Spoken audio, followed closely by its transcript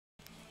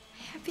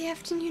Happy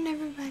afternoon,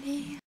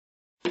 everybody.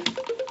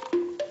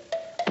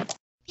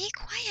 Be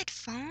quiet,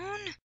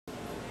 phone.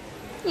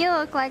 You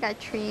look like a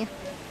tree.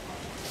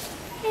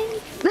 Hey.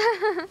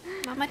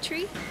 Mama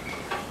tree?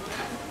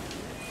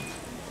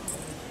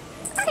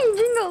 Hey,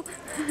 Jingle!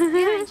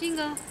 Yeah, I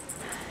jingle.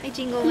 I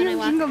jingle when I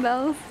walk. Jingle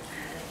bells.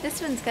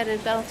 This one's got a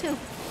bell, too.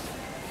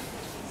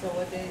 So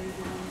what day do you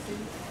want to see?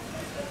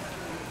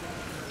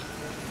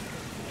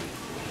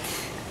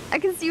 I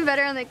can see you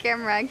better on the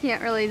camera. I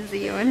can't really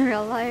see you in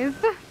real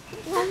life.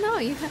 Well, no,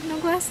 you have no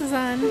glasses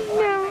on.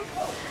 No.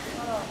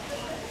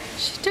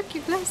 She took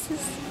your glasses.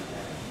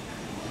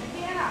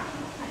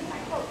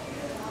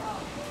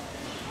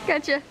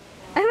 Gotcha.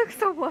 I look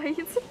so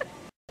white.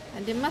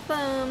 I did my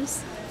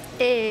thumbs.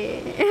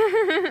 Hey.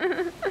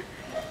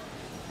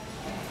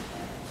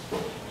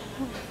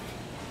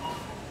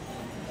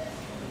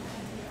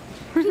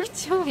 What are you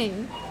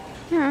doing?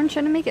 Yeah, I'm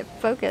trying to make it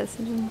focus.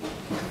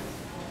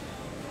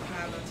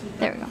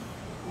 There we go.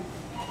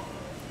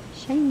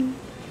 Shiny.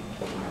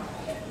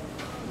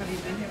 Have you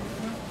been here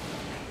before?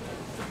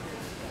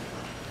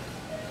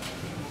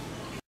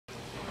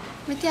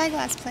 With the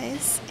eyeglass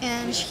place,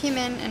 and she came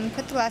in and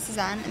put the glasses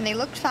on, and they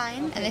looked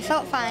fine, and they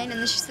felt fine, and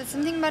then she said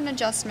something about an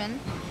adjustment,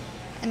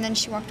 and then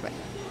she walked away.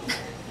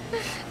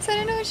 So I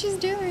don't know what she's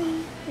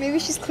doing. Maybe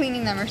she's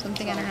cleaning them or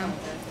something, I don't know.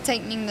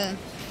 Tightening the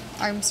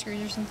arm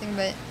screws or something,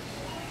 but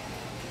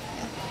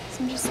yeah.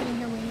 So I'm just sitting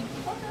here waiting.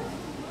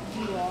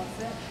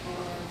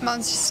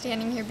 Mom's just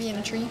standing here being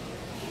a tree.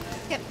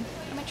 Yep,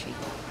 I'm a tree.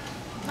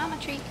 Mama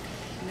tree.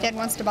 Dad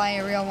wants to buy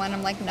a real one.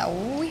 I'm like, no,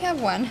 we have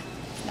one.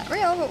 It's not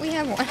real, but we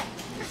have one.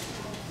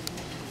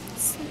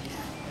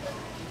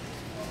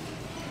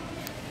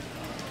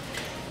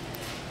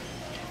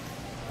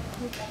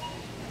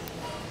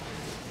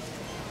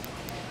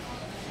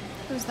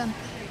 It was them.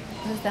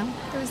 It was them?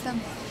 It was them.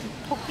 You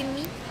poking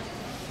me?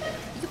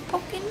 You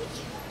poking me?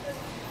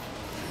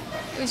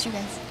 It was you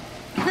guys.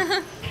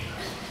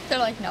 They're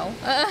like, no.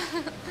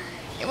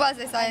 It was,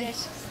 I saw it. I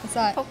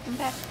saw it. Poke them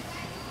back.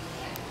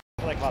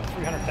 Like about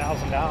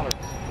 $300,000.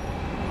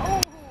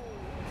 Oh.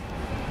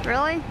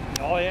 Really?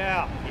 Oh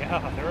yeah,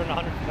 yeah, they're in the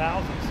hundreds of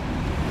thousands.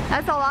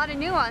 That's a lot of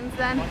new ones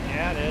then.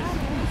 Yeah, it is.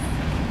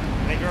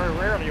 They very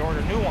rarely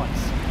order new ones.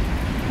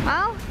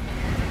 Well,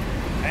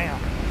 Damn.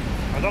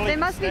 they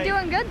must be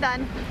doing good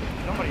then.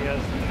 Somebody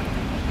is.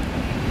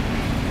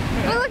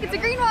 Oh look, it's a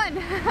green one.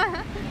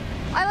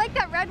 I like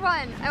that red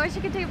one. I wish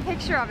I could take a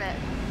picture of it.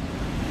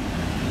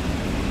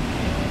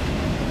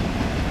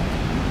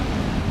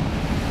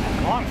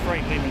 Long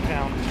freight leaving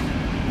town.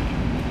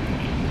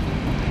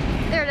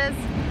 There it is.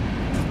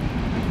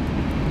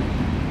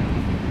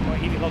 Well,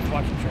 he loves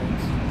watching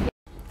trains.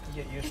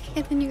 You get used to Get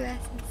it. the new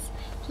glasses.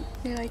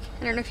 They're like,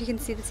 I don't know if you can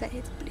see the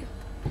sides, but you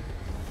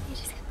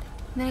just got them.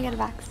 And then I got a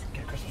box.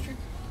 Get a Christmas tree?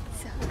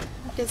 So,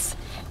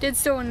 did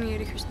still want me to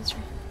get a Christmas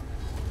tree.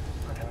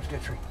 Okay, let's get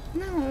a tree.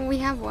 No, we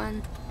have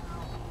one.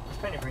 Let's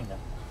paint it green then.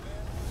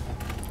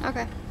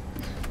 Okay.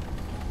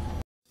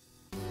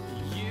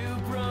 You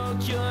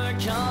broke your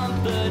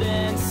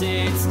confidence,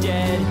 it's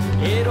dead.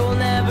 It'll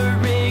never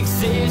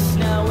exist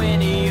now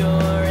in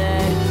your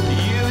head.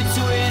 You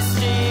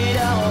twisted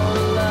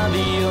all of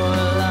your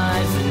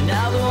lies, and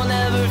now they'll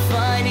never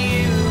find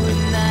you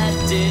in that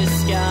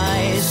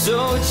disguise.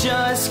 So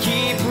just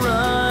keep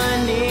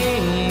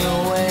running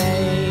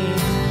away.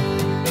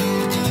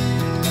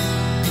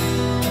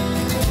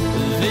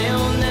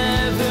 They'll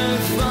never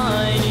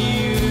find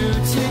you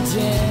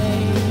today.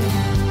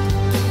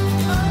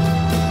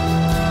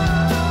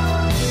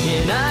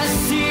 And I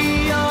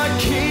see your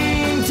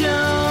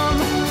kingdom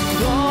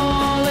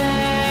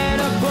falling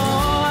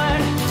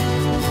apart.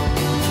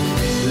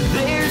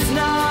 There's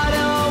not a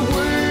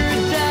word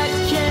that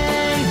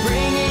can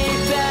bring it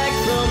back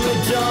from the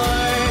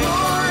dark.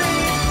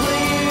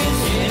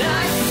 And I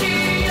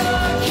see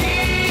your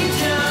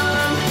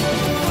kingdom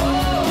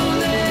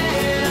falling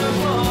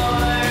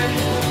apart.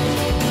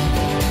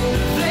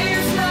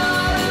 There's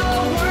not a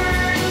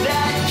word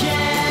that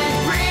can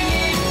bring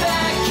it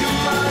back. Come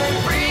on and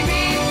bring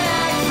me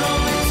back from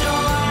the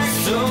dark.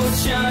 So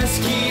just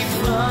keep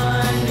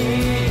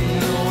running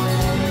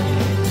away.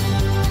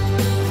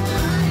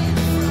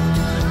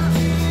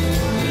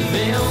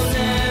 They'll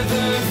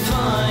never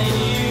find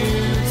you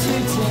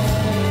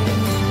today.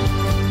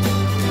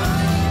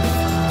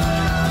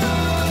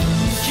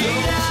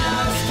 Get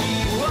out,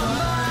 keep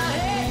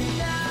running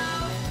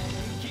now.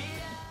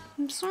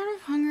 I'm sort of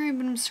hungry,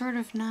 but I'm sort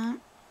of not.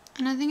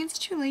 And I think it's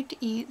too late to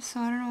eat, so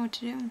I don't know what to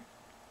do.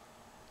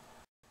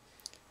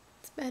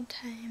 It's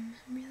bedtime.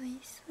 I'm really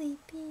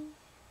sleepy.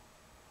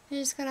 I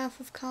just got off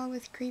of call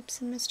with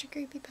Creeps and Mr.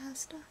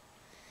 Creepypasta.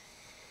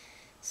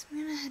 So I'm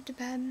gonna head to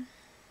bed.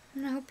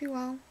 And I hope you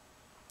all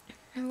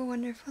have a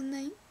wonderful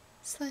night,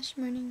 /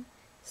 morning,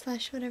 /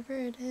 whatever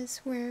it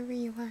is, wherever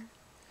you are.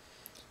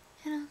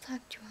 And I'll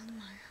talk to you all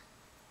tomorrow.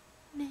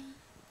 Night.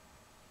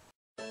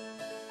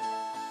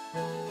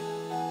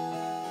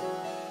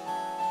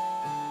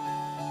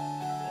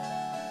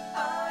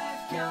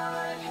 I've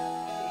got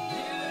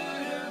you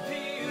to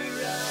be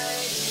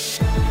right.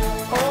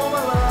 Oh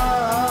my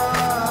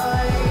love.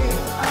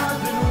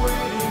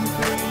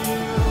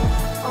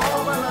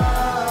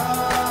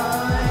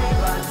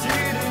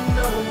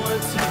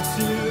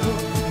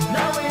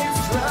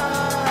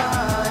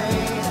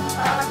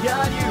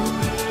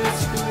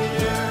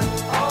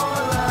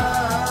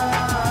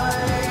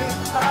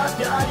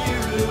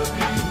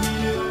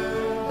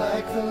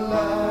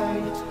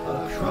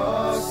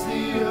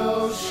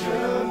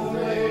 ocean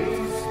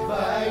waves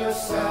by your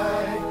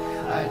side.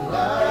 I'd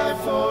lie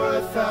for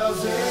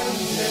 1,000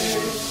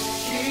 days.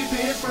 Keep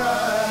it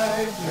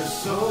bright, your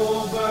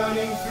soul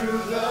burning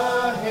through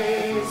the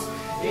haze.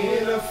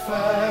 In a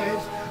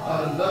fight,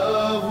 our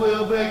love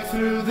will break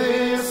through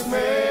this.